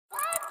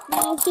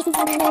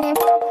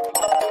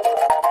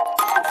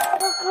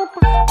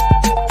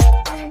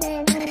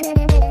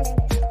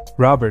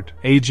Robert,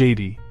 age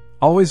 80,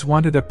 always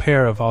wanted a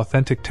pair of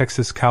authentic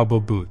Texas cowboy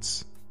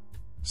boots.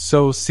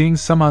 So, seeing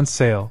some on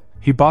sale,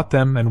 he bought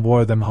them and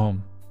wore them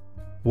home.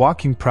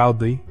 Walking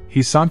proudly,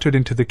 he sauntered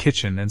into the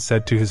kitchen and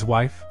said to his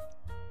wife,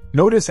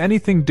 "Notice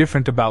anything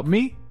different about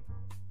me?"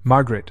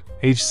 Margaret,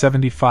 age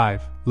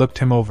 75, looked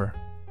him over.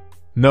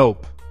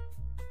 "Nope."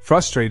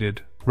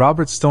 Frustrated,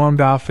 Robert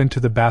stormed off into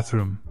the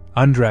bathroom,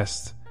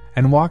 undressed,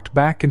 and walked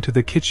back into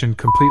the kitchen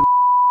completely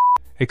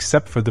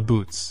except for the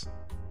boots.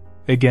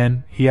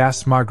 Again, he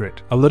asked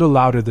Margaret, a little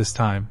louder this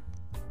time,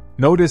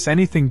 "Notice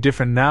anything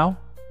different now?"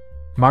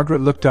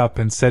 Margaret looked up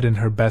and said in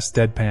her best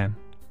deadpan,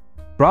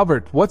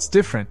 "Robert, what's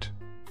different?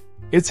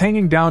 It's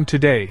hanging down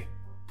today.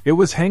 It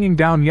was hanging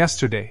down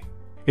yesterday.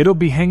 It'll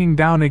be hanging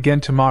down again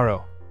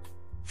tomorrow."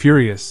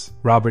 Furious,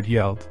 Robert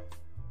yelled,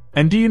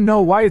 "And do you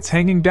know why it's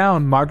hanging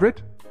down,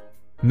 Margaret?"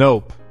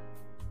 "Nope.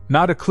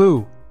 Not a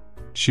clue,"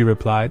 she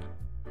replied.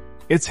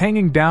 "It's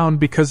hanging down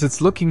because it's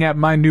looking at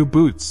my new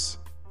boots."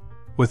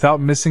 Without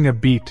missing a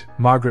beat,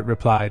 Margaret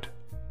replied,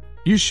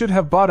 "You should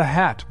have bought a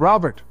hat,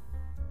 Robert.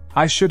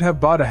 I should have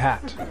bought a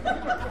hat."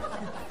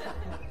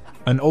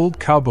 An old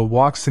cowboy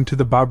walks into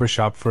the barber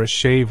shop for a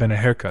shave and a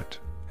haircut,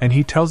 and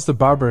he tells the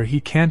barber he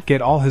can't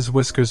get all his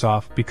whiskers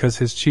off because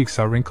his cheeks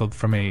are wrinkled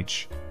from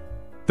age.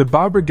 The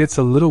barber gets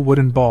a little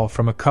wooden ball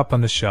from a cup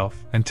on the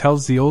shelf and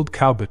tells the old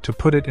cowboy to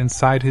put it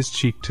inside his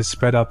cheek to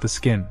spread out the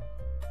skin.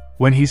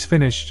 When he's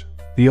finished,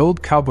 the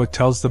old cowboy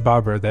tells the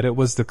barber that it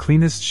was the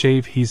cleanest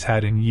shave he's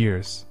had in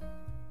years.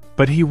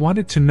 But he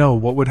wanted to know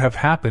what would have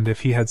happened if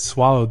he had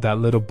swallowed that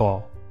little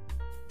ball.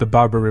 The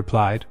barber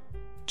replied,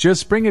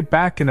 "Just bring it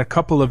back in a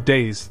couple of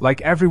days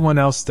like everyone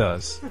else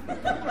does."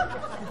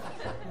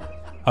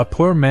 A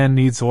poor man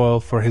needs oil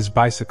for his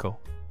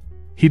bicycle.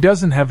 He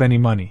doesn't have any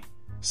money,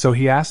 so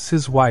he asks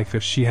his wife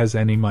if she has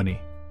any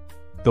money.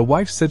 The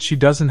wife said she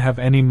doesn't have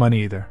any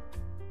money either.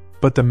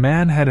 But the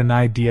man had an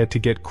idea to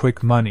get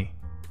quick money.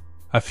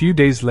 A few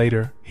days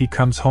later, he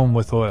comes home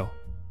with oil.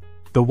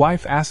 The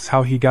wife asks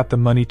how he got the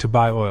money to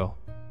buy oil.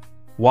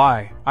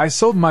 "Why, I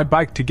sold my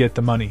bike to get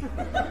the money."